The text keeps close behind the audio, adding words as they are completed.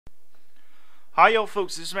Hi yo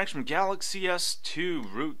folks, this is Max from Galaxy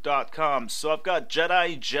S2 Root.com. So I've got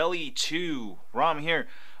Jedi Jelly 2 ROM here.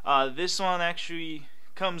 This one actually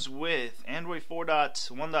comes with Android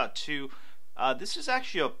 4.1.2. This is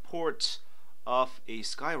actually a port of a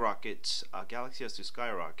Skyrocket, Galaxy S2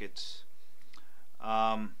 Skyrocket.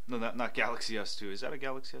 No, not Galaxy S2. Is that a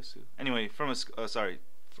Galaxy S2? Anyway, from a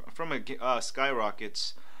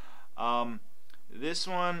Skyrocket. This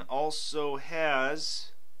one also has.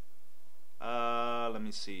 Let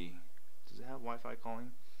me see. Does it have Wi-Fi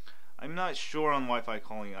calling? I'm not sure on Wi-Fi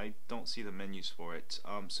calling. I don't see the menus for it.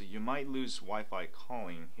 So you might lose Wi-Fi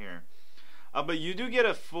calling here. But you do get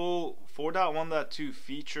a full 4.1.2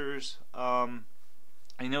 features. I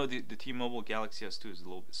know the T-Mobile Galaxy S2 is a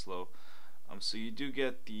little bit slow. So you do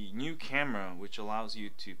get the new camera, which allows you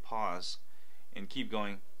to pause and keep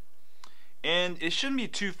going. And it shouldn't be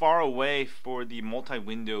too far away for the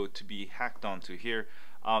multi-window to be hacked onto here.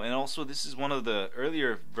 And also, this is one of the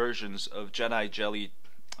earlier versions of Jedi Jelly,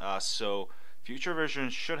 so future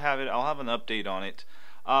versions should have it. I'll have an update on it,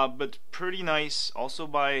 but pretty nice. Also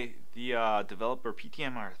by the developer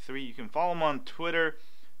PTMR3. You can follow him on Twitter.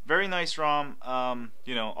 Very nice ROM.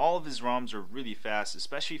 You know, all of his ROMs are really fast,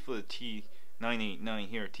 especially for the T989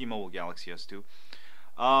 here, T-Mobile Galaxy S2.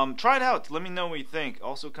 Try it out. Let me know what you think.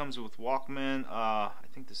 Also comes with Walkman. I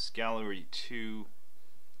think this is Gallery 2.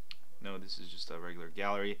 No, this is just a regular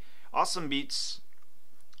gallery. Awesome beats,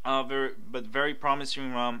 very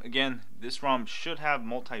promising ROM. Again, this ROM should have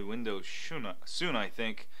multi-window soon, I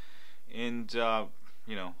think, and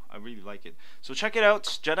you know, I really like it. So check it out,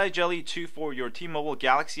 Jedi Jelly 2 for your T-Mobile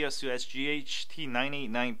Galaxy S2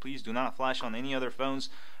 SGH-T989. Please do not flash on any other phones.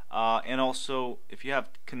 And also, if you have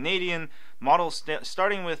Canadian models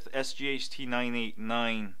starting with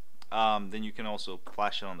SGH-T989, then you can also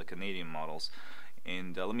flash it on the Canadian models.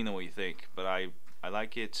 And let me know what you think. But I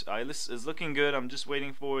like it. It's looking good. I'm just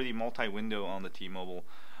waiting for the multi-window on the T-Mobile.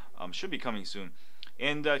 Should be coming soon.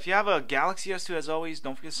 And if you have a Galaxy S2, as always,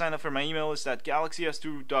 don't forget to sign up for my email list at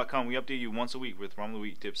galaxy-s2.com. We update you once a week with ROM of the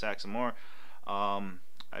week, tips, hacks, and more.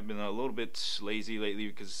 I've been a little bit lazy lately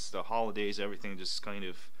because the holidays, everything just kind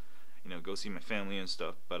of, you know, go see my family and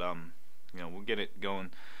stuff. But you know, we'll get it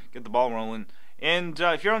going, get the ball rolling. And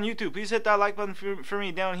if you're on YouTube, please hit that like button for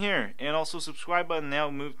me down here, and also subscribe button now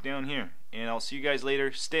moved down here. And I'll see you guys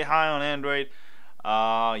later. Stay high on Android.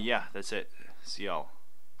 Yeah, that's it. See y'all.